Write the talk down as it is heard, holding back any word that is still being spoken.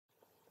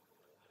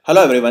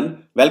Hello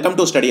everyone, welcome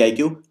to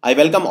StudyIQ. I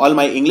welcome all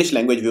my English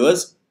language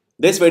viewers.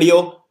 This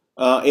video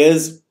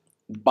is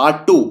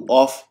part 2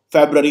 of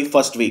February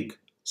first week.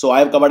 So I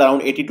have covered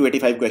around 80 to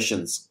 85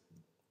 questions.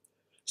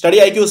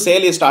 StudyIQ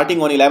sale is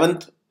starting on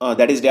 11th,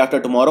 that is day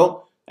after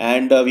tomorrow.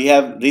 And we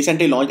have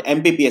recently launched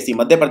MPPSC,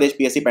 Madhya Pradesh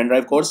PSC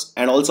pendrive course,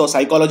 and also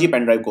psychology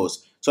pendrive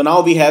course. So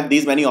now we have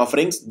these many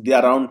offerings. There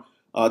are around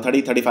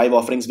 30-35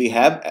 offerings we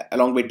have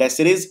along with test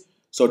series.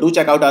 So do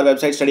check out our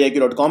website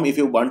studyiq.com if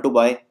you want to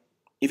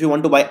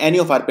buy any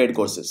of our paid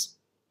courses.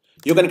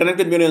 You can connect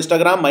with me on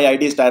Instagram. My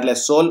ID is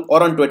Tireless Soul,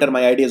 or on Twitter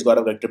my ID is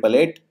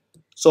Gaurav888.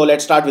 So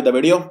let's start with the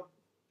video.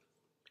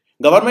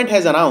 Government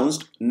has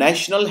announced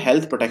National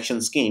Health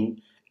Protection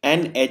Scheme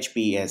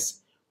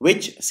NHPS,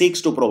 which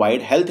seeks to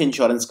provide health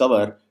insurance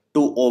cover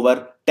to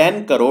over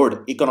 10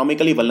 crore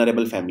economically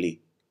vulnerable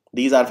family.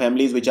 These are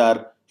families which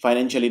are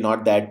financially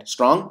not that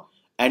strong,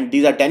 and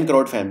these are 10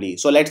 crore family.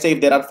 So let's say if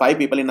there are 5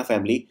 people in a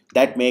family,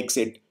 that makes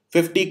it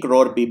 50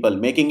 crore people,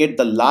 making it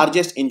the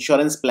largest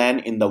insurance plan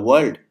in the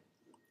world.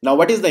 Now,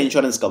 what is the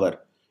insurance cover?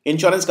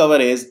 Insurance cover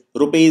is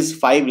rupees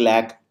 5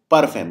 lakh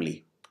per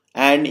family.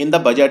 And in the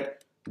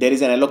budget, there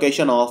is an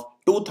allocation of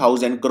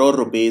 2000 crore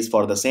rupees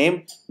for the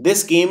same.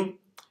 This scheme,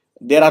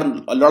 there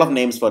are a lot of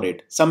names for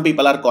it. Some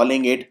people are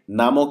calling it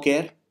Namo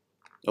Care.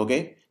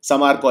 Okay.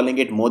 Some are calling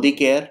it Modi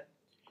Care.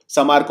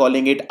 Some are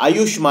calling it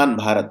Ayushman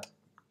Bharat.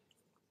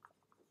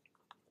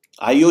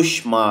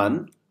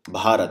 Ayushman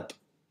Bharat.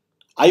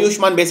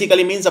 Ayushman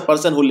basically means a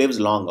person who lives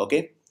long,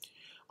 okay?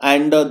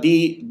 And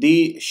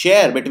the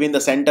share between the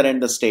center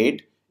and the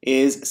state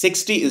is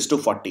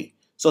 60:40.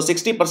 So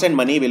 60%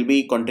 money will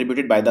be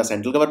contributed by the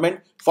central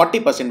government,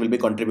 40% will be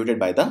contributed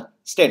by the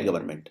state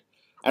government.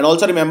 And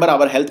also remember,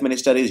 our health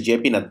minister is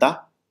JP Nadda,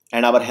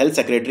 and our health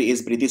secretary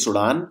is Preeti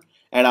Sudan,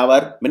 and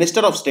our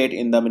minister of state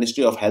in the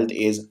Ministry of Health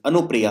is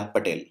Anupriya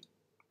Patel.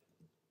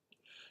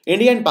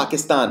 India and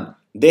Pakistan,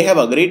 they have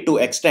agreed to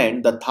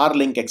extend the Thar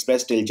Link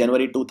Express till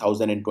January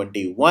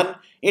 2021.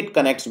 It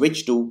connects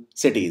which two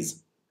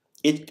cities?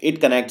 It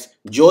connects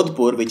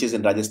Jodhpur, which is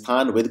in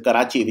Rajasthan, with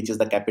Karachi, which is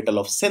the capital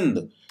of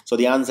Sindh. So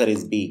the answer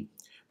is B.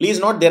 Please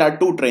note there are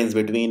two trains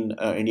between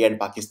India and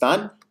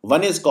Pakistan.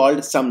 One is called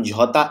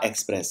Samjhauta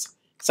Express.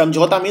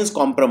 Samjhauta means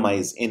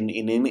compromise in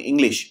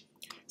English.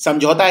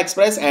 Samjhauta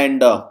Express,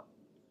 and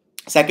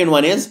second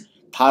one is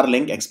Thar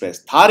Link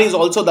Express. Thar is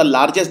also the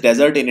largest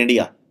desert in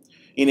India,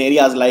 in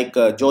areas like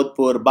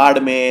Jodhpur,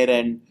 Badmer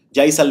and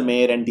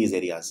Jaisalmer and these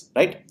areas,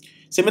 right?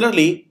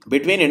 Similarly,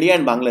 between India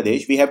and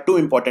Bangladesh, we have two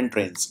important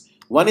trains.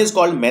 One is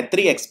called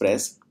Maitri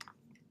Express,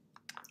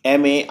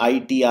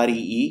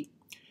 Maitree,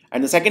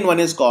 and the second one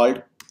is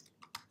called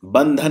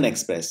Bandhan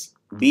Express,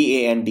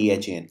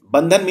 Bandhan.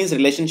 Bandhan means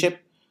relationship,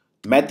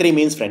 Maitri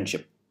means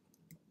friendship.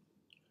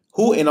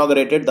 Who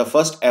inaugurated the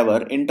first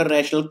ever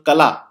International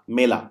Kala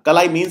Mela?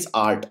 Kala means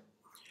art,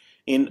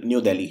 in New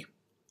Delhi.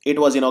 It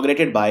was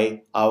inaugurated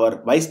by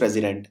our Vice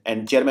President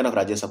and Chairman of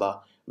Rajya Sabha,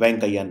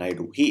 Venkaiah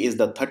Naidu. He is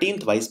the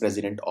 13th Vice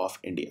President of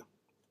India.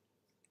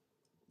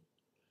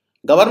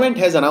 Government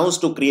has announced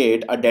to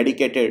create a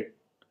dedicated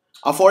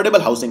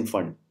affordable housing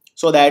fund,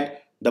 so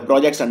that the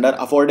projects under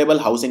affordable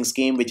housing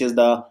scheme, which is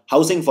the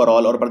Housing for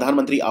All or Pradhan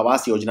Mantri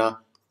Awas Yojana,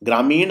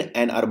 Grameen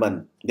and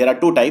Urban. There are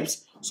two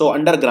types. So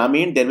under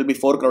Grameen, there will be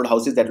 4 crore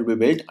houses that will be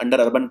built. Under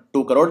Urban,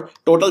 2 crore.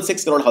 Total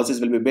 6 crore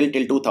houses will be built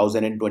till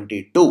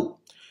 2022.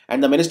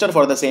 And the minister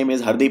for the same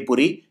is Hardeep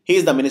Puri. He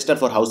is the Minister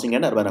for Housing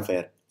and Urban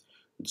Affairs.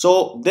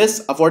 So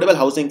this affordable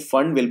housing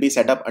fund will be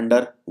set up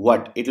under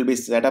what? It will be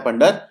set up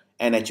under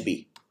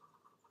NHB.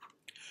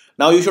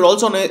 Now you should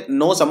also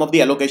know some of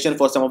the allocation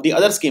for some of the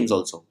other schemes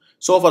also.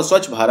 So for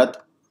Swachh Bharat,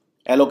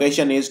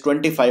 allocation is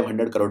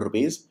 2500 crore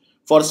rupees.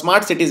 For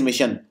Smart Cities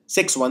Mission,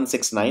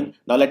 6169.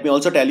 Now let me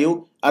also tell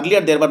you,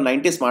 earlier there were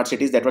 90 smart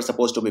cities that were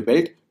supposed to be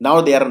built.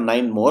 Now there are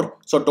 9 more.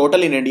 So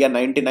total in India,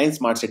 99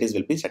 smart cities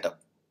will be set up,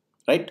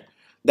 right?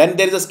 Then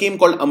there is a scheme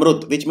called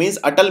Amrut, which means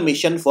Atal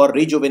Mission for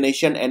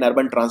Rejuvenation and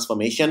Urban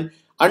Transformation,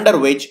 under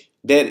which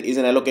there is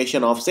an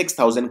allocation of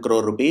 6000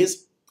 crore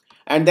rupees.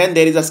 And then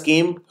there is a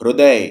scheme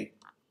Hriday,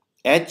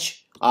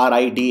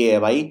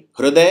 HRIDAY,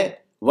 Hriday,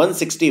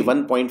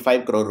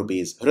 161.5 crore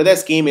rupees. Hriday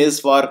scheme is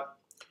for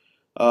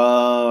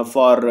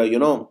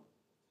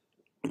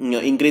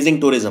increasing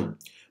tourism.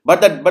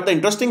 But the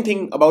interesting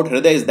thing about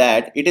Hriday is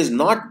that it is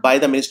not by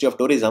the Ministry of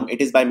Tourism,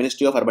 it is by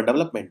Ministry of Urban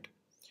Development.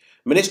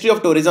 Ministry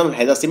of Tourism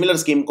has a similar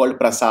scheme called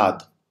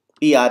Prasad,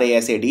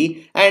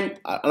 PRASAD, and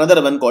another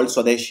one called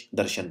Swadesh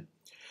Darshan.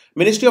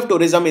 Ministry of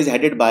Tourism is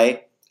headed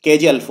by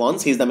KJ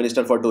Alphonse. He is the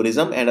Minister for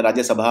Tourism and a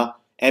Rajya Sabha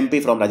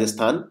MP from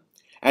Rajasthan.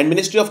 And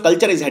Ministry of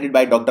Culture is headed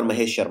by Dr.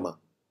 Mahesh Sharma.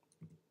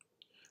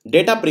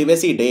 Data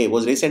Privacy Day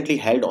was recently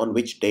held on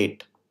which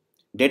date?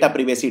 Data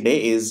Privacy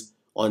Day is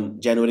on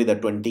January the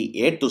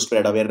 28th to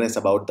spread awareness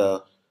about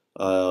the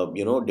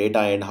data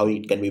and how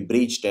it can be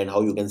breached and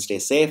how you can stay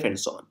safe and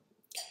so on.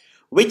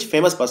 Which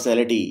famous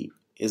personality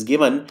is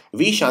given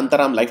V.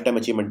 Shantaram Lifetime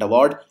Achievement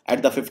Award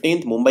at the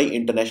 15th Mumbai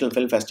International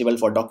Film Festival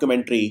for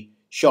Documentary,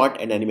 Short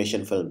and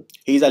Animation Film?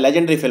 He is a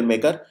legendary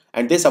filmmaker,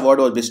 and this award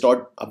was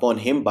bestowed upon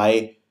him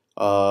by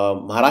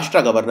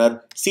Maharashtra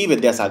Governor C.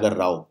 Vidyasagar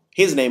Rao.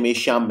 His name is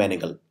Shyam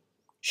Benegal.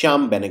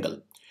 Shyam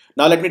Benegal.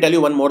 Now let me tell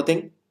you one more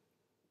thing.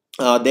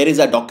 There is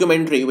a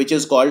documentary which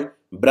is called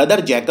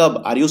Brother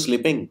Jacob, Are You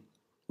Sleeping?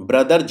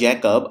 Brother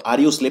Jacob, Are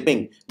You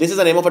Sleeping? This is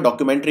the name of a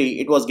documentary.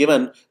 It was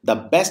given the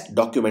best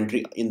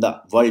documentary in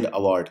the world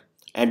award.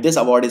 And this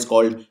award is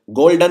called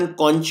Golden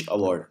Conch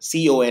Award,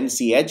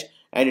 C-O-N-C-H,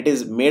 and it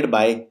is made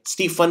by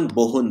Stephen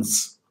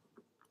Bohuns.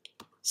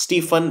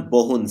 Stephen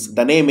Bohuns.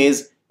 The name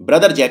is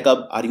Brother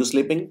Jacob, Are You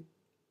Sleeping?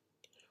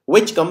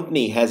 Which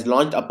company has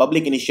launched a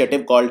public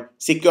initiative called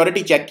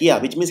Security Check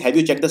Kiya, which means have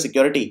you checked the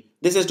security?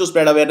 This is to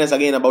spread awareness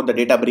again about the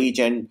data breach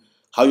and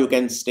how you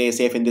can stay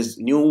safe in this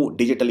new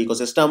digital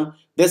ecosystem.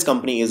 This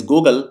company is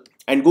Google,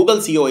 and Google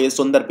CEO is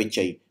Sundar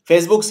Pichai.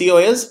 Facebook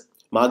CEO is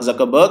Mark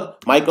Zuckerberg,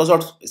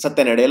 Microsoft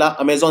Satya Nadella,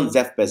 Amazon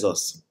Jeff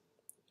Bezos.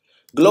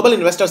 Global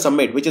Investor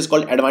Summit, which is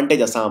called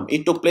Advantage Assam,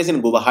 it took place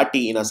in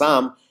Guwahati in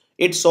Assam.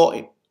 It saw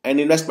an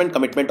investment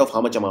commitment of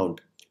how much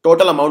amount?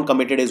 Total amount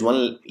committed is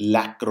 1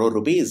 lakh crore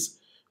rupees,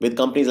 with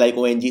companies like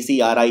ONGC,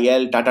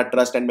 RIL, Tata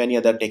Trust and many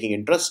other taking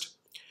interest.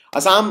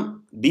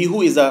 Assam,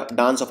 Bihu is a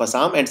dance of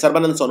Assam, and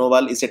Sarbanand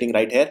Sonowal is sitting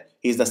right here.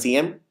 He is the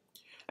CM.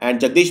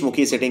 And Jagdish Mukhi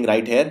is sitting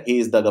right here. He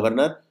is the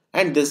governor.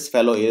 And this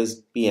fellow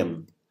is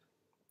PM.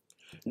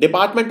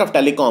 Department of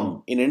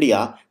Telecom in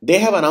India, they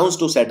have announced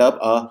to set up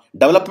a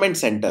development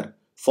center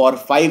for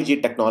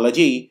 5G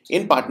technology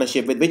in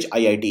partnership with which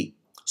IIT.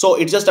 So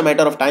it's just a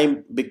matter of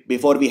time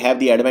before we have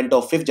the advent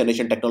of 5th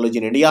generation technology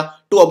in India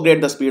to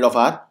upgrade the speed of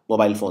our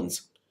mobile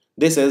phones.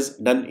 This is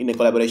done in a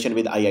collaboration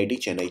with IIT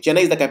Chennai.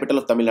 Chennai is the capital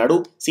of Tamil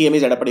Nadu. CM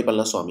is Edappadi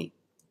Palaniswamy.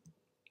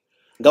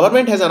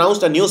 Government has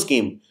announced a new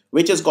scheme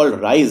which is called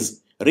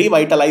RISE,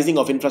 Revitalizing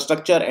of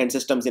Infrastructure and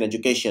Systems in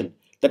Education.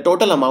 The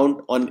total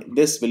amount on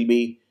this will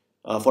be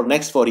for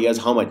next 4 years,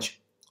 how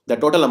much? The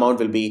total amount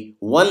will be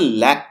 1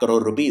 lakh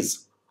crore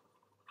rupees.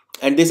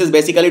 And this is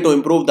basically to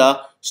improve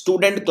the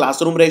student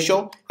classroom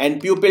ratio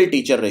and pupil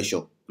teacher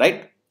ratio,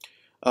 right?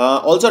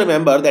 Also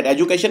remember that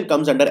education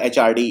comes under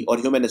HRD or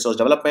Human Resource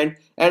Development,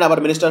 and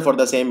our minister for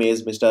the same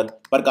is Mr.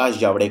 Prakash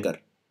Javadekar.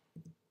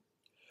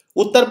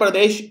 Uttar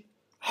Pradesh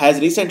has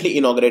recently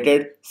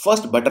inaugurated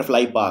first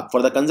butterfly park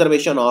for the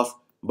conservation of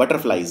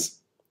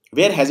butterflies.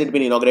 Where has it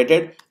been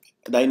inaugurated?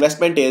 The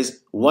investment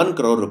is 1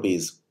 crore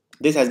rupees.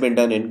 This has been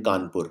done in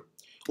Kanpur.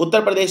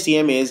 Uttar Pradesh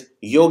CM is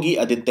Yogi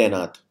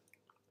Adityanath.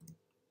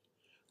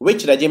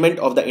 Which regiment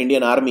of the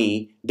Indian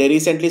Army, they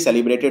recently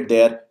celebrated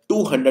their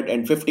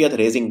 250th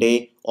raising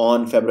day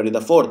on February the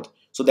 4th.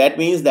 So that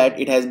means that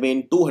it has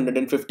been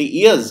 250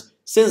 years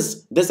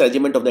since this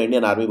regiment of the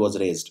Indian Army was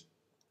raised.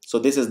 So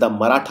this is the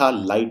Maratha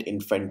Light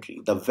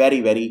Infantry, the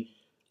very, very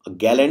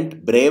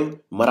gallant, brave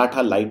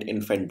Maratha Light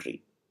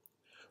Infantry.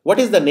 What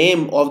is the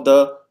name of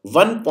the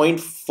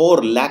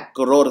 1.4 lakh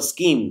crore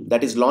scheme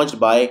that is launched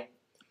by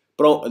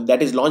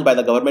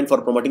the government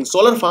for promoting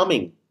solar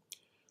farming?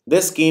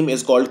 This scheme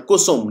is called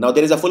Kusum. Now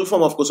there is a full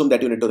form of Kusum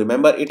that you need to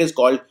remember. It is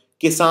called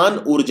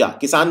Kisan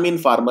Urja. Kisan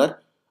means farmer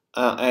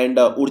and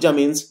Urja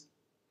means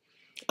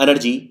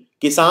energy.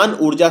 Kisan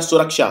Urja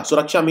Suraksha.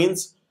 Suraksha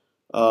means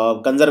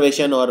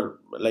conservation, or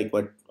like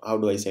what? How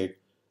do I say it?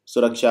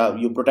 Suraksha.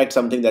 You protect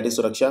something, that is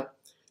Suraksha.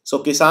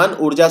 So Kisan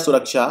Urja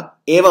Suraksha.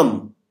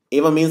 Evam.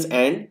 Evam means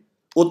and.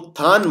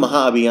 Utthan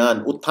Maha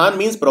Abhiyan. Utthan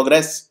means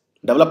progress,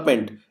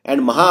 development,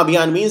 and Maha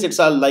Abhiyan means it's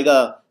like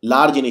a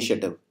large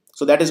initiative.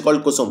 So that is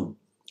called Kusum.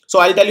 So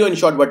I'll tell you in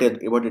short what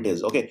it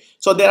is. Okay.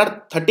 So there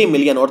are 30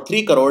 million or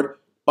 3 crore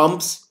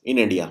pumps in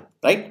India,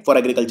 right, for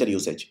agriculture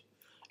usage.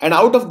 And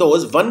out of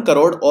those, 1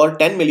 crore or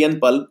 10 million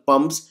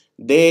pumps,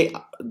 they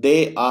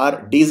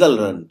are diesel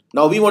run.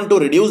 Now we want to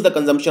reduce the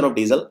consumption of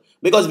diesel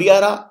because we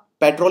are a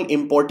petrol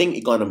importing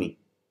economy,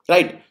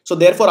 right? So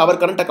therefore our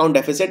current account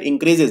deficit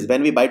increases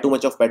when we buy too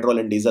much of petrol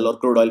and diesel or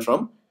crude oil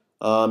from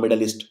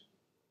Middle East.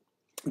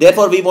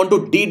 Therefore we want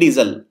to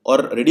de-diesel or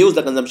reduce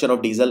the consumption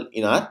of diesel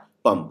in our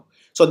pump.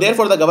 So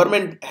therefore the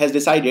government has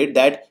decided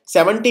that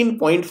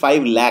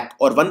 17.5 lakh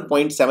or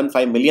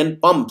 1.75 million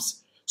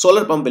pumps,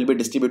 solar pump, will be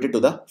distributed to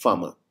the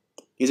farmer.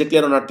 Is it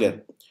clear or not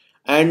clear?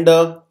 And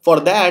for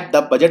that,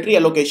 the budgetary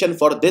allocation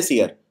for this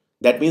year,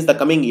 that means the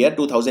coming year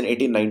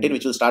 2018-19,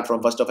 which will start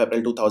from 1st of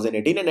April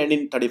 2018 and end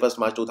in 31st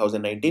March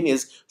 2019,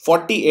 is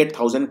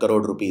 48,000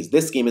 crore rupees.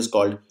 This scheme is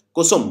called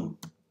Kusum.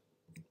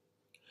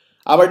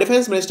 Our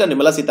Defence Minister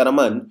Nirmala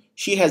Sitharaman,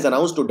 she has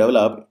announced to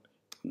develop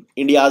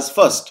India's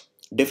first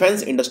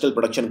Defence Industrial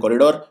Production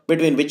Corridor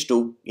between which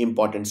two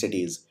important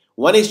cities?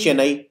 One is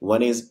Chennai,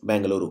 one is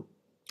Bengaluru.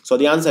 So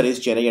the answer is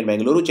Chennai and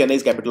Bengaluru. Chennai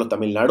is capital of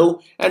Tamil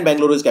Nadu and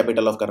Bengaluru is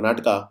capital of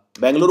Karnataka.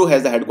 Bengaluru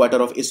has the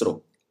headquarters of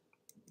ISRO.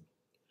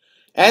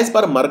 As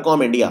per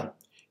Marcom India,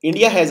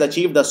 India has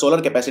achieved the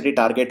solar capacity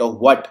target of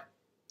what?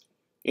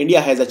 India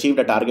has achieved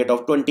a target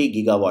of 20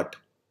 gigawatt.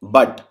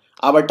 But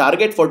our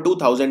target for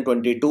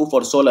 2022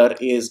 for solar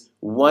is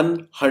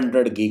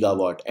 100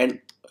 gigawatt and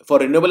for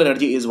renewable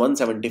energy is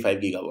 175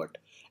 gigawatt.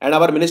 And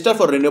our Minister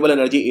for Renewable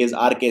Energy is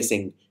R.K.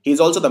 Singh. He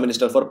is also the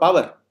Minister for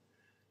Power.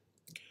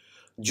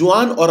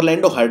 Juan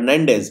Orlando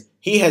Hernandez,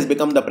 he has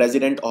become the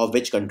president of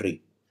which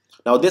country?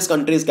 Now this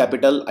country's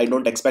capital, I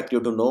don't expect you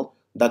to know.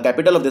 The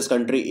capital of this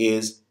country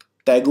is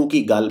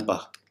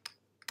Tegucigalpa.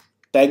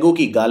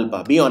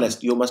 Tegucigalpa. Be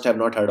honest, you must have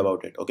not heard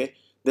about it. Okay,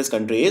 this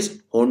country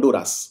is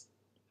Honduras.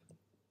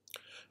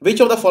 Which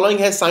of the following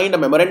has signed a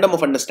memorandum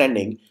of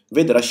understanding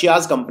with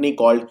Russia's company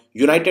called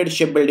United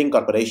Shipbuilding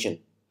Corporation?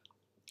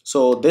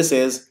 So this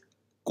is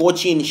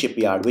Cochin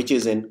Shipyard, which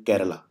is in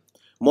Kerala.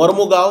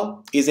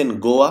 Mormugao is in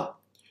Goa.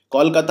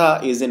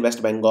 Kolkata is in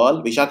West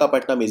Bengal.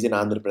 Visakhapatnam is in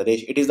Andhra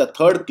Pradesh. It is the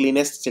third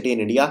cleanest city in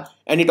India,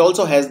 and it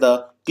also has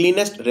the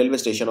cleanest railway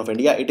station of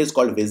India. It is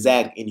called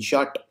Vizag in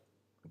short.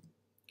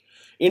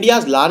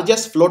 India's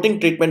largest floating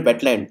treatment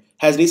wetland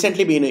has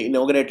recently been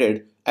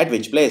inaugurated at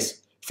which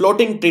place?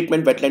 Floating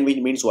treatment wetland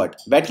means what?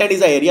 Wetland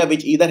is an area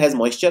which either has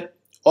moisture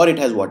or it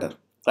has water,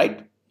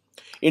 right?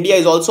 India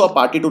is also a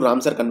party to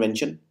Ramsar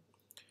Convention,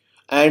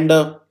 and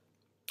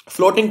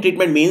floating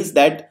treatment means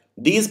that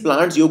these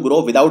plants you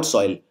grow without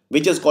soil,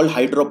 which is called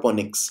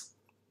hydroponics.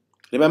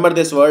 Remember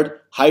this word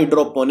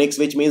hydroponics,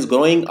 which means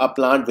growing a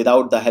plant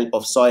without the help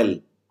of soil.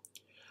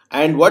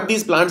 And what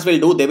these plants will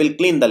do, they will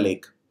clean the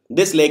lake.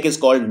 This lake is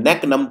called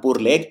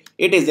Neknampur Lake.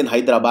 It is in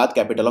Hyderabad,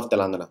 capital of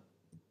Telangana.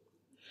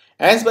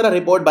 As per a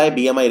report by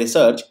BMI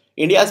Research,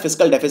 India's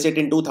fiscal deficit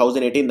in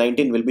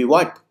 2018-19 will be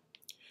what?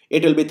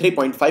 It will be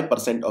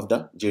 3.5% of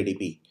the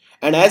GDP.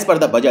 And as per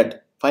the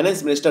budget,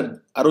 Finance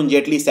Minister Arun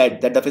Jaitley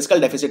said that the fiscal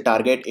deficit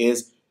target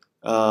is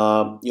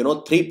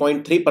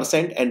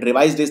 3.3% and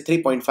revised is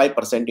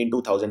 3.5% in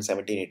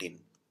 2017-18.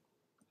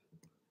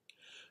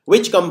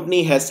 Which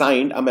company has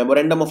signed a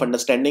memorandum of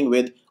understanding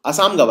with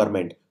Assam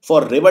government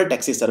for river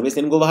taxi service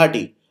in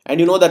Guwahati? And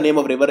you know the name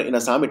of river in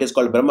Assam, it is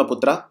called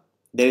Brahmaputra.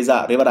 There is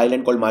a river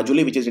island called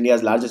Majuli, which is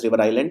India's largest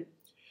river island.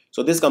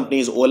 So this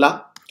company is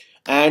Ola,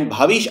 and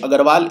Bhavish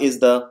Agarwal is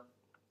the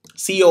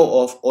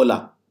CEO of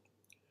Ola,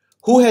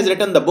 who has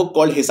written the book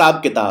called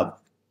Hisab Kitab,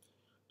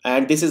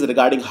 and this is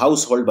regarding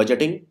household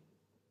budgeting.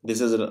 This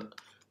is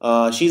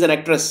she's an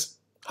actress.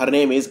 Her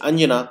name is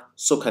Anjana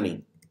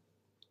Sukhani.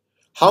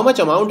 How much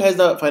amount has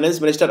the Finance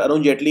Minister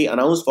Arun Jaitley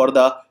announced for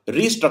the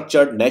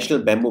restructured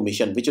National Bamboo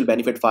Mission, which will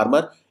benefit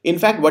farmer? In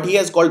fact, what he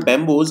has called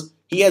bamboos,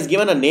 he has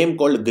given a name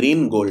called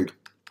green gold.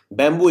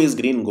 Bamboo is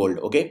green gold,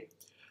 okay?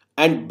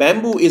 And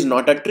bamboo is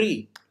not a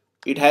tree.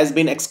 It has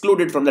been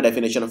excluded from the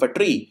definition of a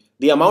tree.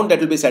 The amount that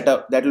will be set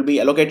up, that will be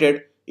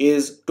allocated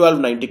is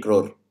 1290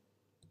 crore.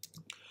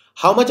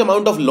 How much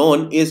amount of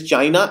loan is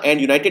China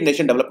and United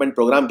Nations Development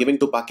Program giving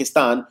to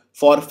Pakistan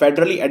for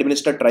federally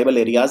administered tribal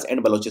areas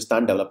and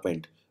Balochistan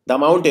development? The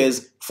amount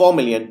is $4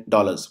 million.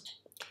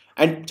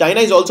 And China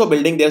is also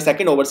building their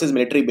second overseas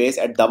military base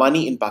at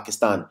Dawani in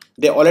Pakistan.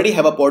 They already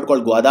have a port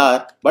called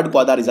Gwadar, but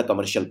Gwadar is a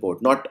commercial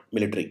port, not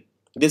military.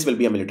 This will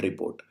be a military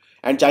port.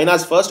 And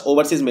China's first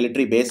overseas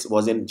military base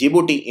was in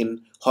Djibouti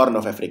in Horn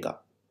of Africa.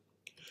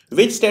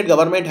 Which state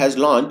government has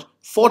launched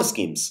 4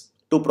 schemes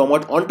to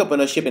promote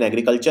entrepreneurship in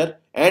agriculture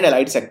and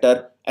allied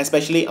sector,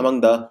 especially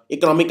among the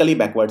economically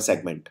backward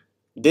segment?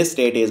 This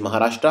state is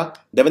Maharashtra.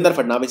 Devendra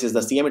Fadnavis is the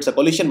CM. It's a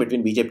coalition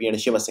between BJP and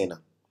Shiva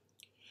Sena.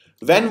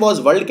 When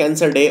was World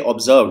Cancer Day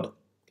observed?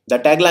 The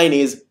tagline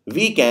is,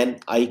 we can,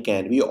 I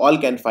can, we all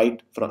can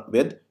fight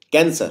with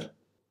cancer.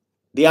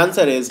 The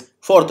answer is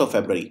 4th of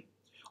February.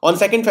 On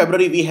 2nd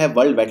February, we have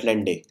World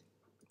Wetland Day.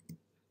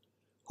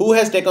 Who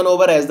has taken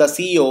over as the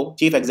CEO,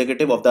 Chief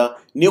Executive of the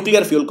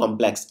Nuclear Fuel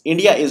Complex?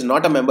 India is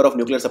not a member of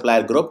Nuclear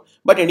Supplier Group,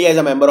 but India is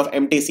a member of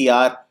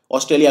MTCR,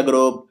 Australia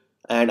Group,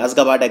 and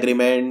Asgabat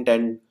Agreement,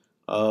 and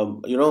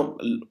lot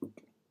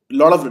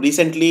of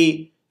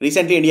recently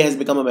India has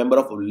become a member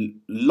of a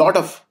lot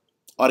of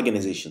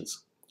organizations.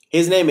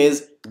 His name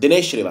is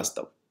Dinesh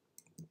Srivastav.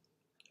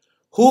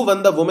 Who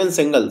won the women's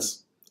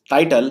singles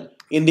title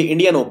in the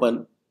Indian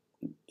Open?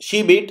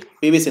 She beat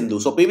PV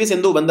Sindhu. So PV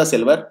Sindhu won the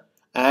silver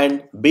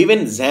and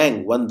Bivin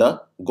Zhang won the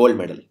gold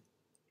medal.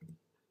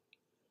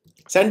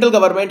 Central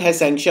government has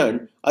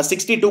sanctioned a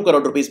 62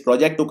 crore rupees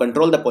project to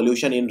control the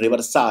pollution in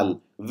River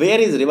Sal. Where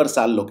is River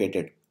Sal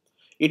located?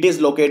 It is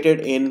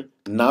located in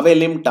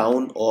Navelim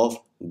town of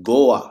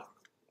Goa.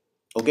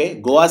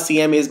 Okay, Goa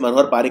CM is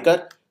Manohar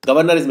Parrikar,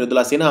 Governor is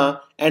Mridula Sinha,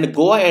 and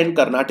Goa and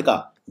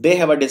Karnataka, they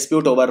have a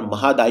dispute over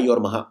Mahadai or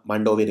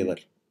Mandovi River.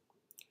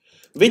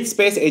 Which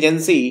space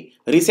agency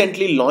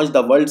recently launched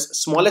the world's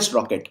smallest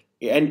rocket,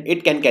 and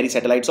it can carry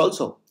satellites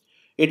also?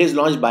 It is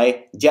launched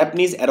by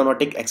Japanese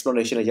Aeronautic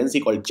Exploration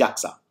Agency called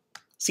JAXA.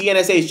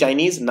 CNSA is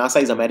Chinese,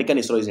 NASA is American,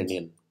 ISRO is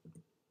Indian.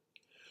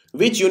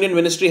 Which union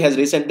ministry has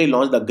recently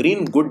launched the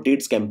Green Good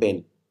Deeds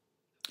campaign?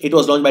 It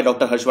was launched by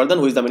Dr. Harshvardhan,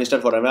 who is the Minister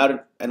for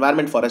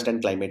Environment, Forest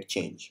and Climate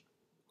Change.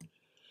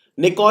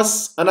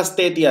 Nikos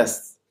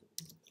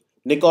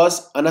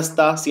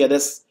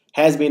Anastasiadis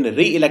has been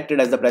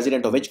re-elected as the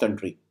president of which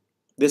country?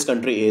 This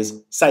country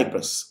is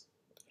Cyprus.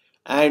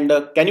 And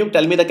can you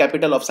tell me the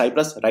capital of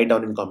Cyprus? Write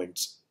down in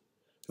comments.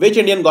 Which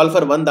Indian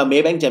golfer won the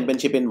Maybank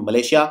Championship in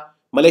Malaysia?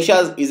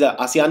 Malaysia is an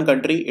ASEAN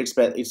country. Its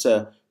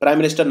Prime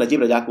Minister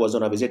Najib Razak was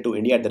on a visit to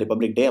India at the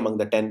Republic Day among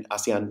the 10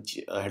 ASEAN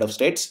head of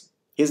states.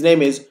 His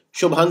name is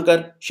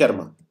Shubhankar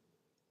Sharma.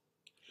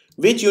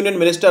 Which union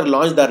minister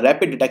launched the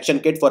rapid detection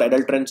kit for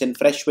adulterants in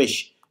fresh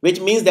fish?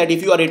 Which means that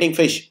if you are eating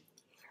fish,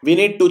 we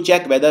need to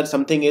check whether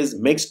something is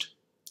mixed,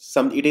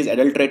 it is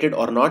adulterated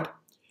or not.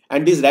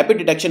 And this rapid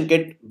detection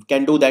kit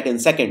can do that in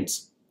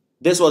seconds.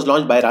 This was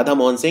launched by Radha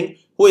Mohan Singh,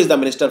 who is the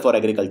Minister for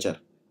Agriculture.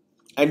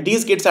 And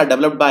these kits are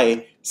developed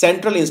by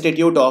Central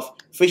Institute of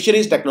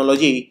Fisheries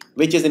Technology,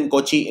 which is in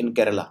Kochi in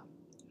Kerala.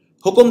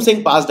 Hukum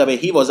Singh passed away.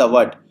 He was a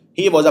what?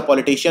 He was a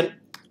politician,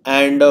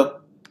 and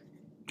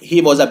he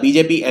was a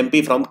BJP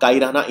MP from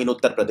Kairana in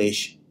Uttar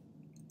Pradesh.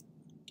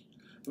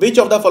 Which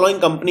of the following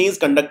companies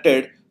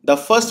conducted the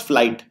first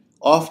flight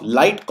of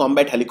light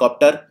combat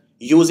helicopter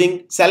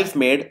using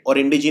self-made or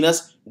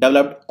indigenous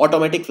developed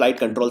automatic flight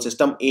control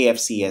system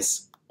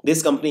AFCS?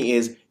 This company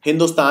is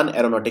Hindustan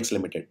Aeronautics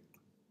Limited.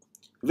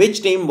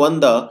 Which team won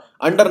the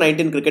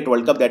Under-19 Cricket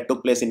World Cup that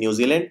took place in New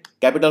Zealand?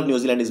 Capital of New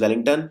Zealand is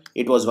Wellington.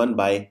 It was won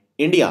by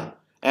India.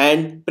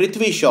 And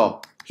Prithvi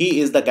Shaw, he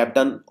is the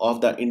captain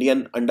of the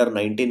Indian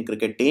Under-19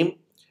 cricket team.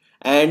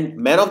 And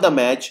man of the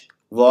match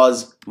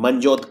was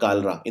Manjot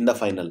Kalra in the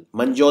final.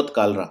 Manjot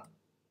Kalra.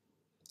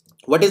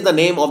 What is the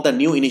name of the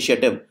new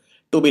initiative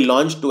to be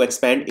launched to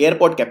expand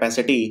airport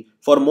capacity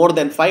for more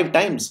than 5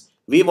 times?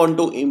 We want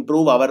to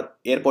improve our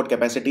airport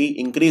capacity,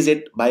 increase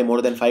it by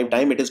more than 5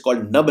 times. It is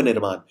called Nab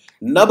Nirman.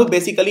 Nab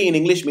basically in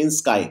English means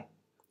sky,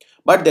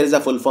 but there is a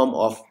full form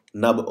of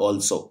Nab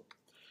also.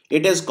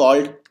 It is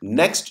called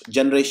Next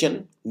Gen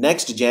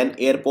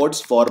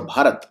Airports for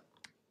Bharat.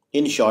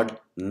 In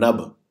short,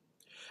 Nab.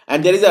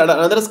 And there is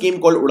another scheme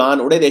called Udan,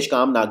 Ude Desh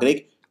Kaam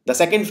Nagrik. The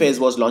second phase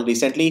was launched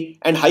recently,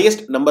 and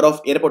highest number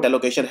of airport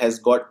allocation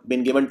has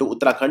been given to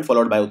Uttarakhand,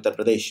 followed by Uttar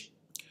Pradesh.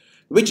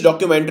 Which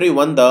documentary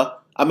won the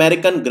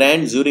American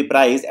Grand Jury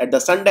Prize at the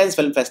Sundance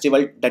Film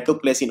Festival that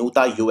took place in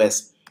Utah,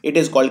 US? It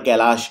is called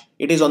Kailash.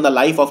 It is on the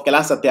life of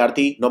Kailash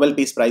Satyarthi, Nobel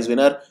Peace Prize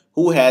winner,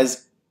 who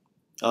has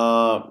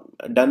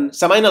done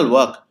seminal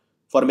work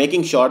for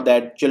making sure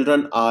that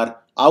children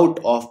are out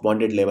of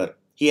bonded labor.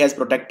 He has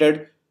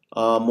protected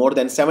more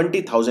than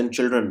 70,000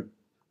 children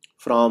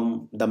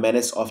from the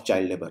menace of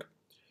child labor.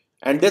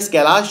 And this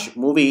Kailash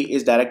movie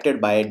is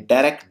directed by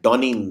Derek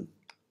Donin.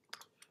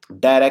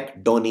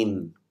 Derek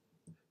Donin.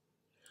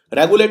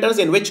 Regulators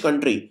in which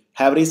country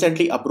have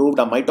recently approved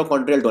a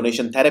mitochondrial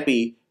donation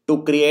therapy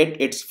to create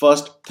its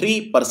first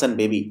 3-person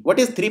baby? What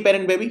is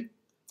 3-parent baby?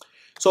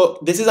 So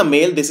this is a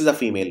male, this is a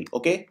female,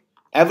 okay?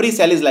 Every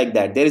cell is like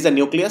that. There is a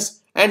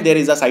nucleus and there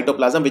is a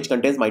cytoplasm which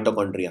contains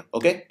mitochondria,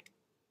 okay?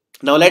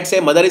 Now let's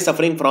say mother is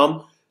suffering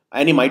from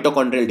any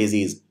mitochondrial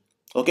disease,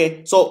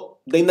 okay? So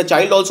in the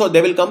child also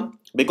they will come,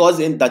 because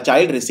the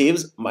child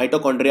receives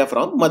mitochondria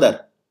from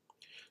mother.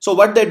 So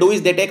what they do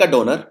is they take a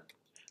donor,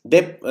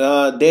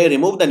 they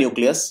remove the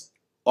nucleus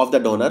of the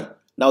donor.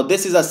 Now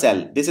this is a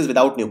cell, this is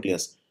without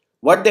nucleus.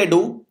 What they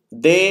do,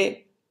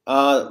 they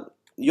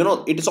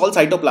it is all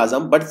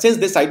cytoplasm, but since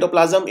this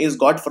cytoplasm is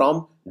got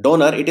from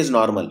donor, it is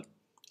normal,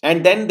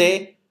 and then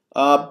they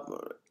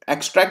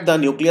extract the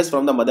nucleus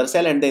from the mother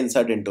cell and they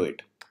insert into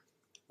it,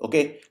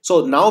 okay?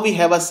 So now we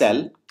have a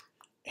cell.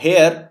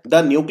 Here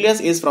the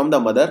nucleus is from the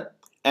mother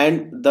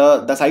and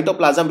the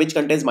cytoplasm which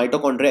contains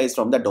mitochondria is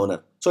from the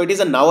donor. So it is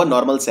now a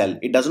normal cell.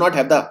 It does not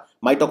have the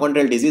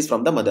mitochondrial disease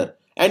from the mother,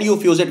 and you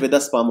fuse it with the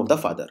sperm of the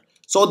father.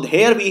 So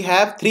here we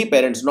have 3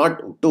 parents,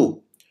 not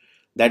 2.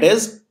 That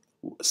is,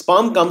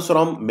 sperm comes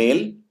from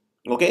male,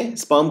 okay?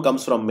 Sperm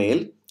comes from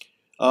male.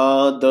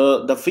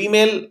 The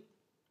female,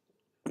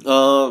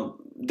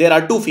 there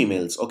are 2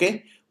 females,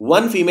 okay?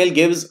 One female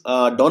gives,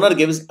 donor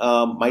gives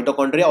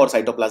mitochondria or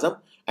cytoplasm,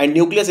 and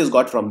nucleus is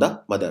got from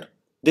the mother.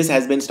 This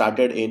has been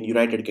started in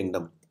United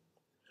Kingdom.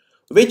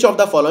 Which of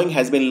the following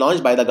has been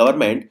launched by the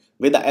government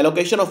with the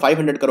allocation of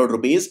 500 crore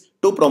rupees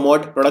to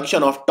promote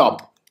production of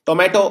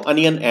tomato,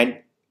 onion and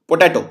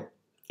potato?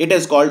 It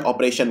is called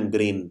Operation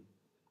Green.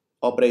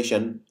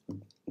 Operation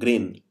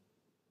Green.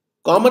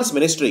 Commerce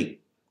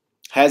Ministry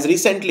has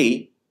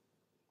recently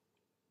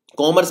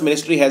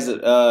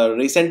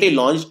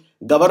launched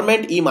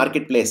Government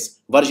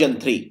e-Marketplace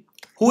version 3.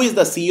 Who is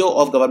the CEO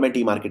of Government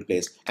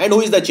e-Marketplace and who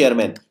is the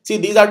chairman? See,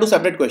 these are 2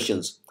 separate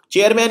questions.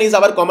 Chairman is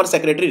our Commerce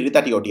Secretary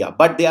Rita Tiotia,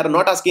 but they are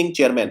not asking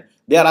chairman.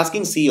 They are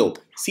asking CEO.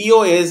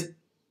 CEO is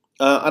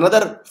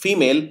another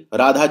female,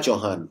 Radha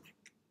Chauhan.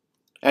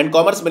 And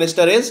Commerce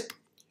Minister is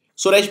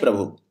Suresh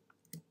Prabhu,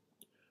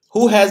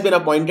 who has been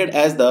appointed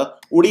as the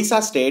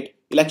Odisha State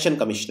Election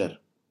Commissioner.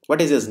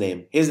 What is his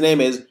name? His name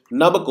is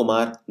Nab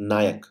Kumar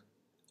Nayak.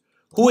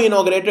 Who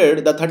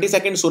inaugurated the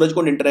 32nd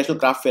Surajkund International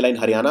Craft Fair in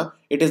Haryana?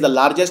 It is the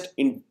largest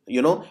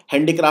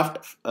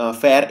handicraft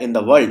fair in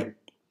the world.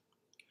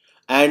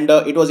 And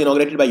it was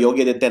inaugurated by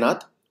Yogi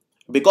Adityanath,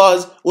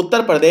 because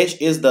Uttar Pradesh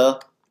is the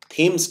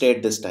theme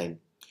state this time.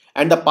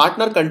 And the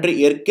partner country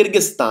here,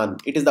 Kyrgyzstan,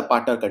 it is the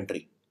partner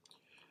country.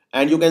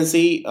 And you can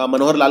see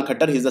Manohar Lal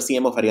Khattar, he is the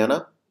CM of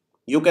Haryana.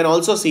 You can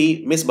also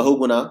see Miss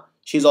Bahuguna,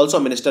 she is also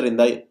a minister in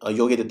the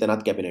Yogi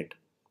Adityanath cabinet.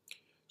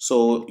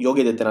 So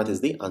Yogi Adityanath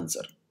is the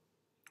answer.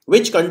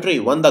 Which country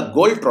won the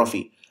gold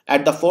trophy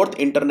at the 4th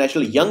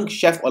International Young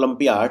Chef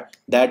Olympiad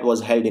that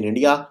was held in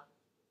India?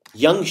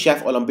 Young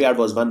Chef Olympiad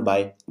was won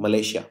by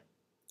Malaysia.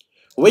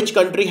 Which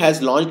country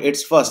has launched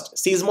its first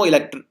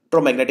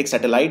seismo-electromagnetic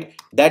satellite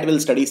that will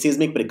study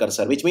seismic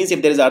precursor, which means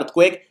if there is an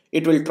earthquake,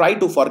 it will try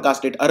to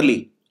forecast it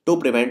early to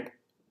prevent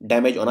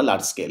damage on a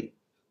large scale.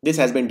 This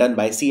has been done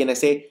by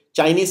CNSA,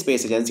 Chinese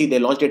Space Agency. They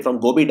launched it from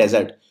Gobi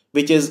Desert,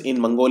 which is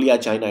in Mongolia,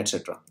 China,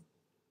 etc.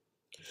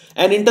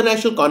 An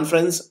international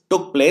conference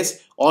took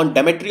place on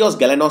Demetrios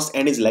Galenos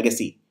and his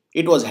legacy.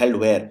 It was held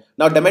where?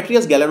 Now,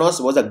 Demetrios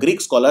Galenos was a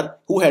Greek scholar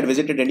who had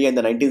visited India in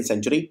the 19th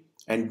century,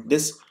 and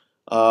this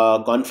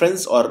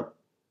conference or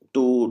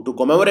to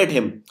commemorate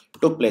him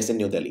took place in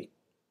New Delhi.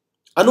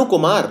 Anu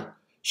Kumar,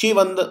 he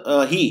won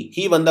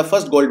the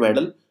first gold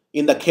medal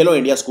in the Khelo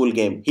India school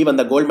game. He won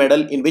the gold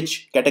medal in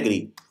which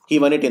category? He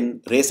won it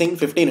in racing,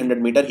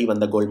 1500 meter, he won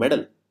the gold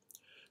medal.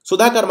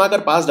 Sudha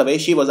Karmakar passed away.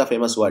 She was a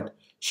famous what?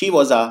 She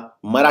was a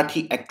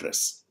Marathi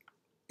actress.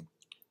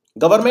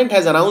 Government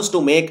has announced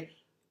to make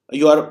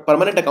your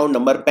permanent account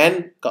number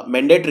PAN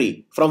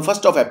mandatory from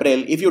 1st of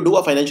April if you do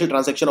a financial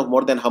transaction of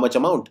more than how much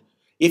amount?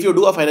 If you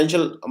do a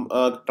financial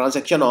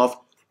transaction of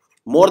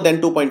more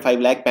than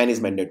 2.5 lakh, PAN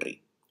is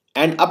mandatory.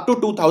 And up to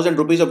 2000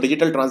 rupees of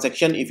digital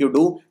transaction, if you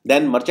do,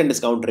 then merchant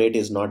discount rate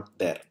is not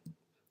there.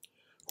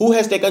 Who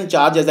has taken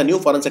charge as the new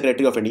Foreign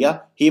Secretary of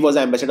India? He was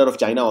an ambassador of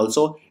China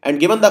also. And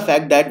given the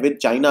fact that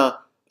with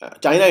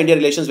China-India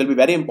relations will be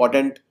very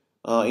important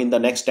in the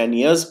next 10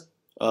 years,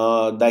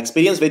 the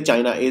experience with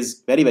China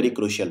is very, very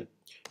crucial.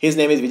 His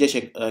name is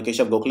Vijay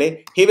Keshav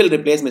Gokhale. He will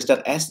replace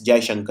Mr. S.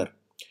 Jaishankar,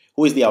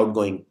 who is the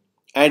outgoing.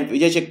 And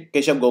Vijay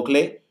Keshav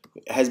Gokhale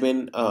has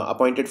been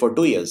appointed for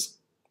 2 years.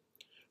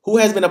 Who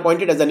has been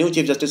appointed as the new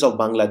Chief Justice of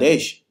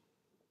Bangladesh?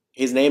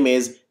 His name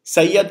is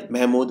Syed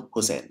Mahmood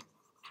Hussain.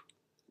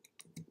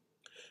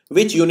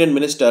 Which union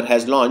minister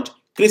has launched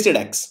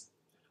CRISID-X?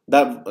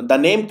 The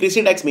name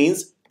CRISID-X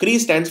means CRI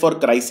stands for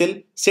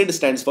CRISIL, SID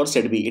stands for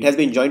SIDBI. It has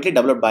been jointly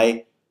developed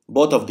by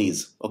both of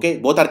these. Okay,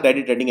 both are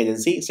credit rating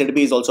agency. SIDBI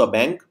is also a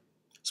bank,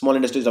 Small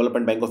Industries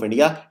Development Bank of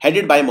India,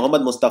 headed by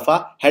Mohammad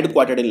Mustafa,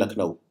 headquartered in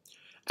Lucknow.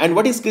 And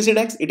what is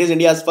CRISID-X? It is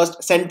India's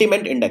first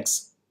sentiment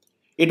index.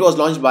 It was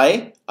launched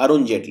by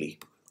Arun Jaitley,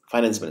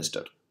 Finance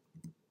Minister.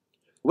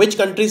 Which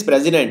country's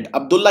president,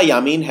 Abdullah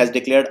Yameen, has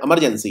declared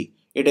emergency?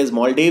 It is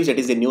Maldives. It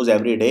is in news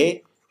every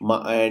day.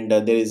 And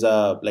there is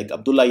a like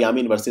Abdullah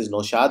Yameen versus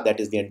Noshad. That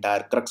is the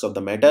entire crux of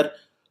the matter.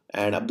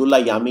 And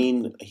Abdullah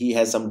Yameen, he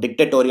has some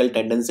dictatorial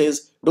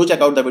tendencies. Do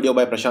check out the video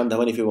by Prashant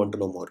Dhawan if you want to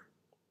know more.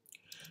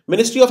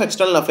 Ministry of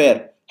External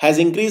Affairs has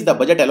increased the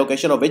budget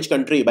allocation of which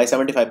country by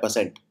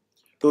 75%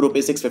 to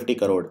rupees 650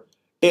 crore.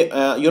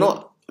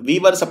 We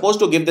were supposed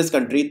to give this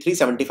country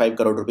 375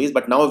 crore rupees,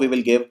 but now we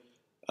will give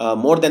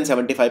more than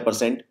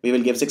 75%. We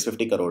will give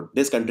 650 crore.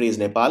 This country is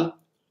Nepal.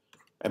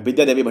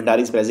 Vidya Devi Bhandari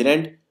is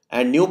president,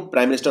 and new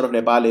Prime Minister of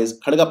Nepal is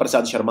Khadga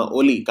Prasad Sharma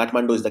Oli.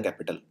 Kathmandu is the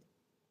capital.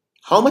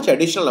 How much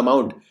additional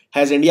amount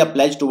has India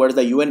pledged towards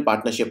the UN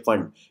Partnership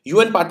Fund?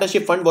 UN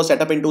Partnership Fund was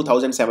set up in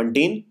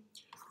 2017.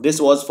 This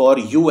was for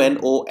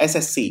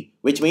UNOSSC,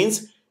 which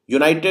means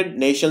United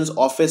Nations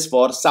Office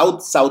for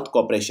South-South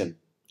Cooperation.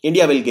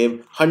 India will give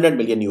 100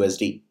 million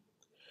USD.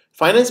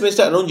 Finance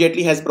Minister Arun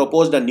Jaitley has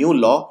proposed a new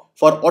law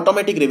for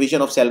automatic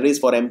revision of salaries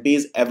for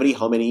MPs every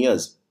how many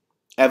years?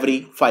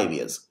 Every 5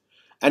 years.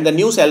 And the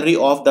new salary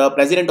of the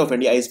President of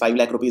India is 5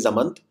 lakh rupees a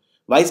month,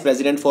 Vice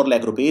President 4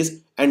 lakh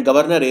rupees, and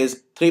Governor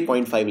is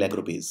 3.5 lakh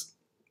rupees.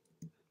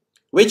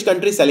 Which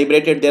country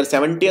celebrated their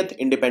 70th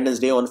Independence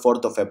Day on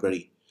 4th of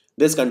February?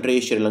 This country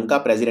is Sri Lanka.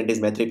 President is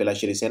Maithripala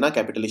Sirisena.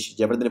 Capital is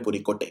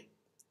Javardhanapuri Kotte.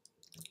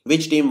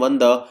 Which team won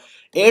the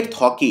 8th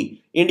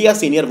Hockey India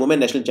Senior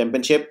Women National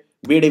Championship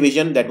B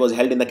Division that was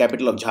held in the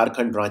capital of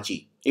Jharkhand,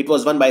 Ranchi? It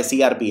was won by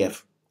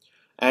CRPF.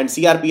 And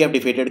CRPF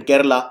defeated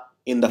Kerala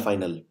in the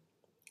final.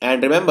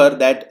 And remember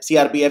that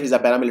CRPF is a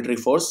paramilitary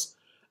force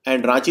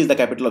and Ranchi is the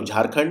capital of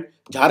Jharkhand.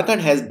 Jharkhand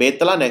has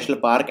Betla National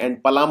Park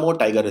and Palamo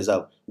Tiger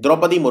Reserve.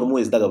 Draupadi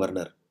Murmu is the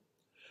governor.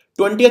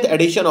 20th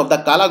edition of the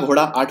Kala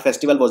Ghoda Art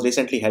Festival was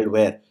recently held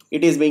where?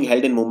 It is being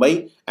held in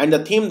Mumbai, and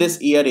the theme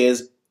this year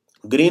is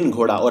Green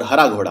Ghoda or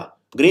Hara Ghoda.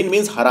 Green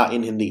means Hara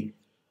in Hindi.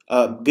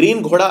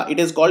 Green Ghoda it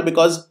is called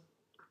because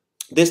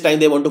this time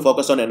they want to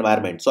focus on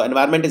environment. So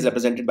environment is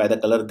represented by the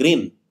color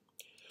green.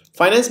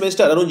 Finance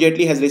Minister Arun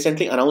Jaitley has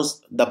recently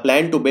announced the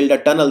plan to build a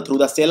tunnel through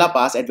the Sela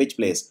Pass at which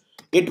place?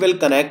 It will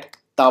connect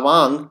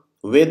Tawang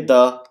with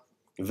the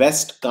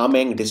West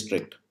Kameng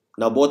district.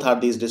 Now both are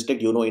these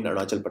districts in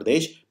Arunachal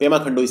Pradesh.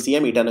 Pema Khandu is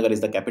CM, Itanagar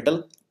is the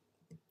capital.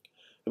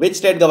 Which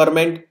state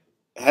government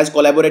has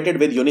collaborated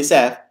with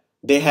UNICEF?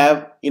 They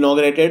have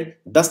inaugurated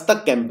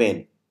Dastak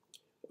campaign,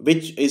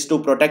 which is to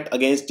protect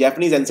against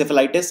Japanese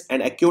encephalitis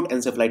and acute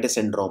encephalitis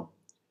syndrome.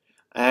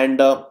 And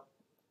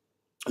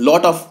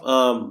lot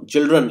of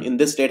children in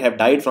this state have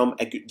died from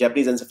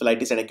Japanese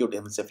encephalitis and acute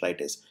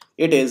encephalitis.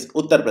 It is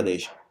Uttar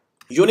Pradesh.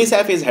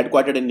 UNICEF is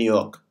headquartered in New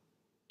York.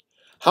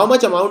 How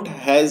much amount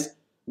has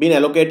been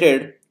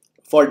allocated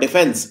for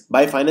defense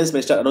by Finance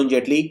Minister Arun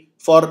Jaitley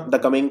for the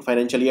coming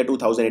financial year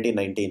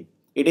 2018-19?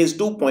 It is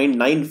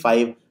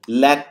 2.95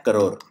 lakh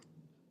crore.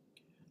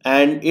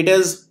 And it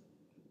is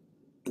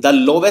the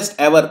lowest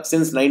ever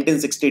since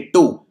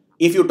 1962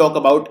 if you talk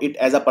about it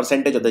as a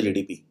percentage of the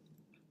GDP.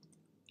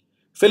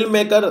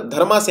 Filmmaker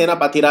Dharma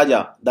Senapathiraja,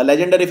 the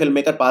legendary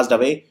filmmaker, passed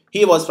away.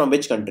 He was from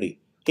which country?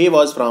 He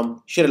was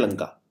from Sri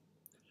Lanka.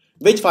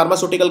 Which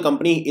pharmaceutical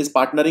company is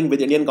partnering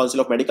with Indian Council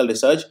of Medical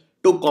Research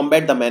to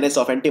combat the menace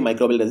of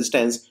antimicrobial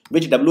resistance,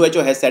 which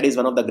WHO has said is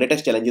one of the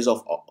greatest challenges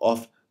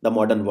of the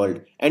modern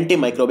world?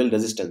 Antimicrobial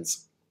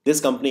resistance. This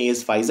company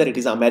is Pfizer. It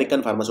is an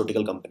American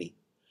pharmaceutical company.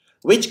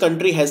 Which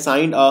country has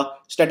signed a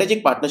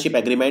strategic partnership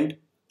agreement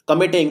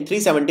committing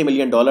 $370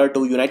 million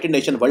to United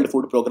Nations World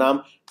Food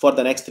Programme for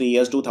the next 3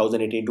 years,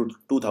 2018 to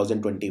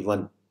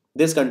 2021?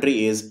 This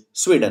country is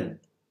Sweden.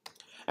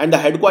 And the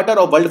headquarters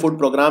of World Food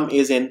Programme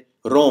is in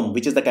Rome,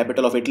 which is the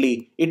capital of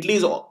Italy.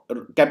 Italy's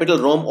capital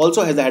Rome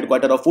also has the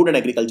headquarters of Food and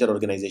Agriculture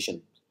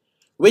Organization.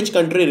 Which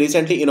country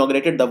recently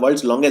inaugurated the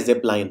world's longest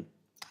zip line?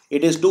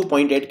 It is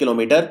 2.8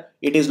 km.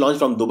 It is launched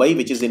from Dubai,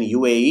 which is in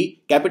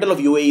UAE. Capital of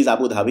UAE is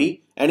Abu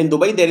Dhabi. And in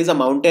Dubai, there is a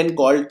mountain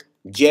called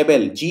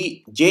Jebel,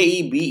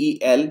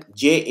 Jebel-Jais.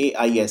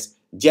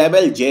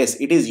 Jebel Jais.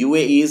 It is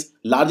UAE's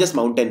largest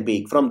mountain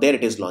peak. From there,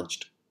 it is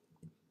launched.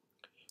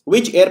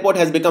 Which airport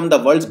has become the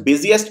world's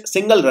busiest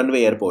single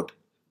runway airport?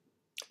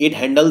 It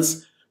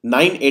handles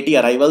 980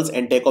 arrivals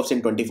and takeoffs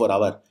in 24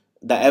 hours.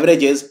 The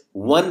average is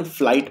 1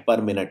 flight per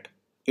minute.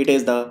 It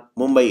is the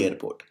Mumbai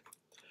airport.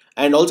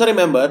 And also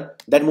remember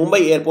that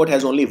Mumbai airport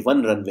has only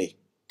one runway.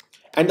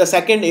 And the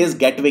second is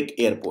Gatwick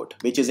Airport,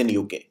 which is in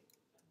UK.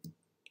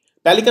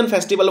 Pelican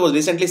Festival was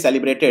recently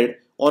celebrated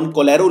on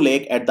Koleru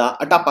Lake at the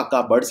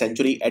Atapaka Bird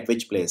Sanctuary at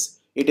which place?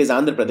 It is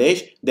Andhra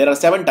Pradesh. There are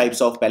 7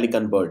 types of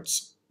pelican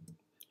birds.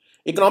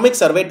 Economic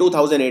Survey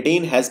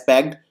 2018 has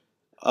pegged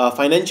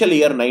financial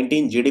year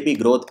 19 GDP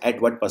growth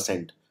at what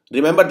percent?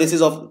 Remember, this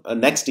is of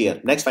next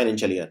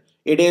financial year.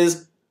 It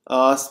is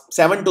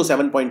 7 to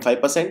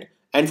 7.5%,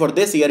 and for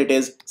this year it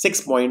is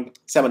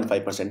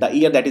 6.75%, the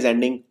year that is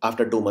ending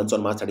after 2 months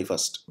on March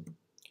 31st.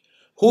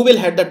 Who will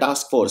head the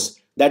task force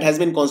that has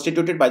been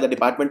constituted by the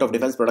Department of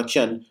Defense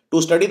Production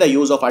to study the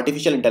use of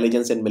artificial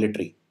intelligence in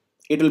military?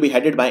 It will be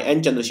headed by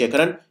N.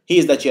 Chandrasekharan. He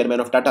is the chairman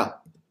of Tata.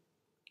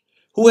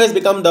 Who has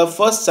become the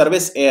first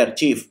service air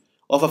chief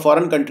of a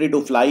foreign country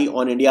to fly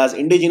on India's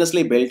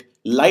indigenously built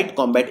light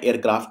combat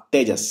aircraft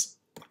Tejas?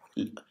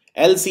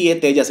 LCA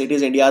Tejas. It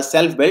is India's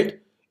self-built.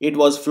 It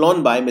was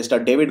flown by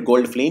Mr. David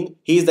Goldflein.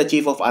 He is the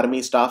chief of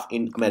army staff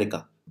in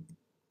America.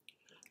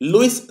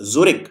 Louis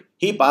Zurich.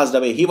 He passed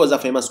away. He was a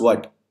famous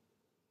what?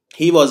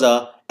 He was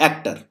an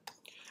actor.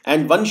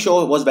 And one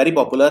show was very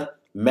popular,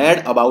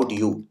 Mad About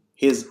You,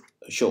 his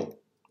show.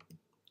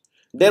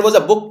 There was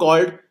a book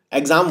called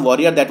Exam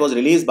Warrior that was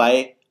released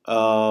by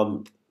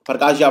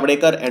Prakash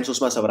Javadekar and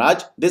Sushma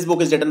Swaraj. This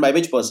book is written by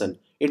which person?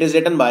 It is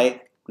written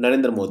by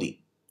Narendra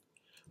Modi.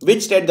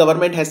 Which state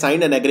government has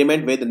signed an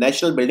agreement with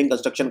National Building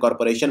Construction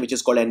Corporation, which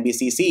is called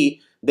NBCC?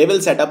 They will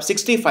set up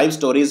 65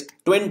 stories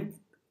Twin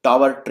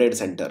Tower Trade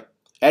Center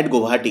at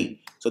Guwahati.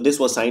 So this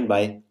was signed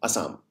by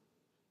Assam.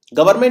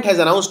 Government has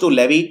announced to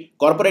levy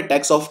corporate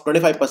tax of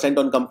 25%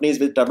 on companies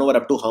with turnover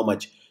up to how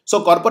much?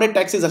 So corporate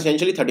tax is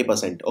essentially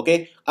 30%.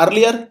 Okay.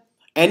 Earlier,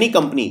 any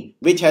company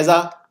which has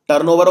a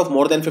turnover of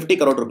more than 50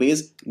 crore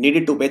rupees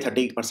needed to pay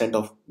 30%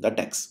 of the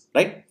tax,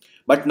 right?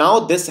 But now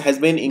this has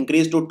been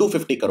increased to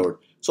 250 crore.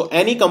 So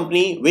any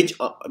company which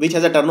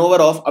has a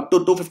turnover of up to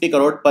 250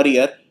 crore per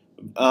year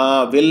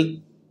will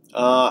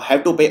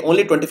have to pay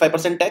only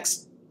 25%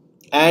 tax,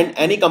 and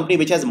any company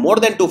which has more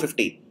than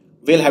 250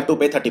 will have to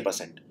pay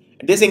 30%.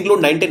 This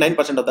includes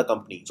 99% of the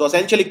company. So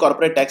essentially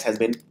corporate tax has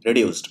been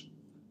reduced.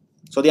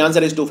 So the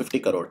answer is 250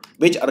 crore,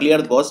 which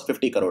earlier was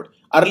 50 crore.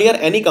 Earlier,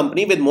 any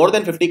company with more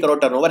than 50 crore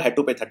turnover had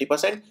to pay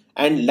 30%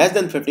 and less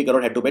than 50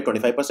 crore had to pay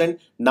 25%.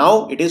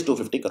 Now it is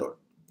 250 crore.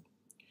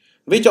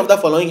 Which of the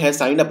following has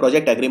signed a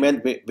project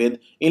agreement with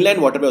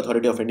Inland Waterway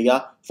Authority of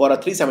India for a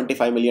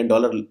 $375 million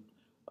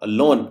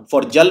loan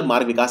for Jal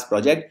Marg Vikas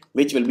project,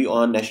 which will be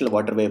on National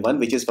Waterway 1,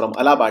 which is from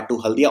Allahabad to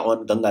Haldia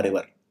on Ganga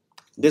River.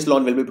 This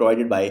loan will be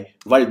provided by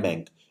World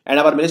Bank. And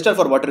our Minister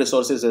for Water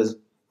Resources is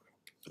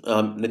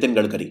Nitin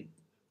Gadkari.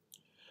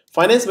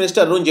 Finance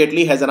Minister Arun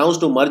Jaitley has announced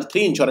to merge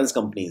 3 insurance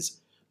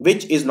companies,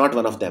 which is not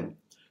one of them.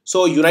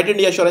 So United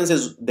India Insurance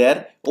is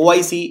there,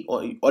 OIC,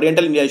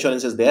 Oriental India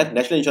Insurance is there,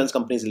 National Insurance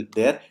Company is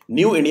there,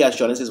 New India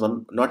Insurance is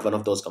not one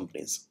of those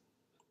companies.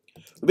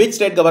 Which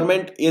state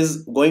government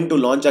is going to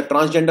launch a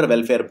transgender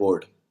welfare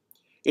board?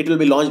 It will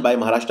be launched by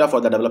Maharashtra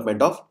for the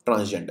development of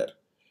transgender.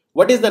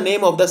 What is the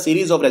name of the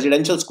series of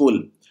residential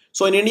school?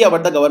 So in India,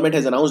 what the government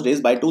has announced is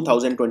by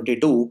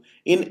 2022,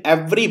 in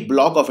every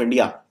block of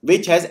India,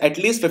 which has at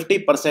least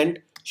 50%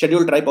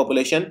 scheduled tribe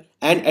population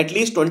and at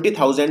least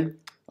 20,000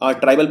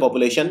 tribal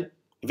population,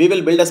 we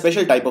will build a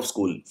special type of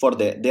school for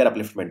their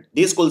upliftment.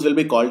 These schools will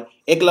be called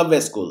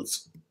Eklavya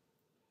schools.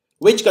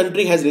 Which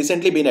country has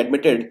recently been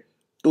admitted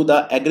to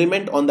the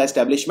agreement on the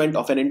establishment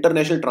of an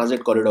international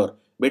transit corridor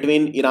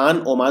between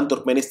Iran, Oman,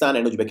 Turkmenistan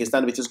and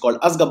Uzbekistan, which is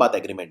called Ashgabat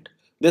Agreement?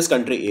 This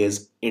country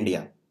is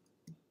India.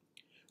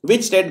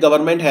 Which state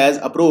government has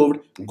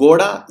approved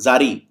Goda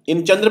Zari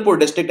in Chandrapur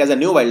district as a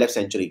new wildlife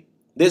sanctuary?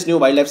 This new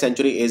wildlife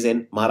sanctuary is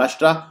in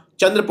Maharashtra,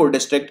 Chandrapur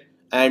district,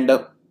 and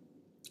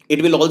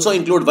It will also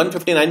include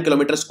 159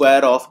 km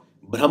square of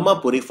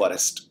Brahmapuri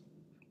forest.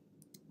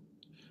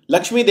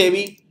 Lakshmi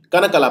Devi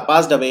Kanakala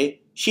passed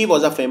away. She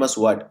was a famous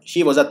what?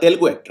 She was a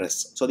Telugu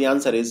actress. So the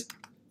answer is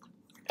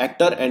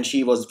actor, and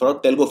she was for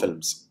Telugu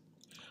films.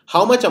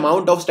 How much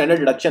amount of standard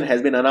deduction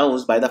has been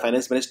announced by the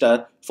finance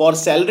minister for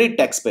salaried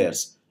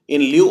taxpayers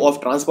in lieu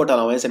of transport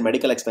allowance and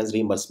medical expense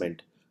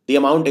reimbursement? The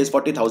amount is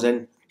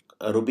 40,000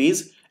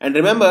 rupees. And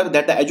remember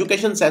that the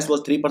education cess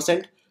was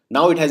 3%.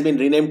 Now it has been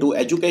renamed to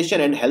education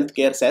and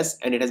healthcare cess,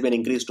 and it has been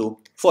increased to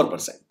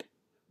 4%.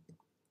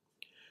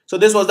 So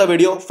this was the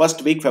video,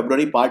 first week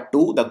February part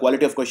 2. The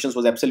quality of questions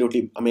was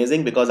absolutely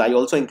amazing because I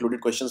also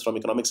included questions from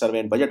economic survey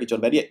and budget, which are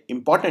very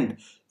important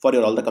for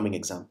your all the coming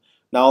exam.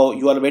 Now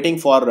you are waiting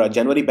for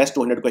January best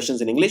 200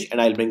 questions in English,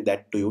 and I'll bring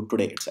that to you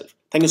today itself.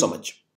 Thank you so much.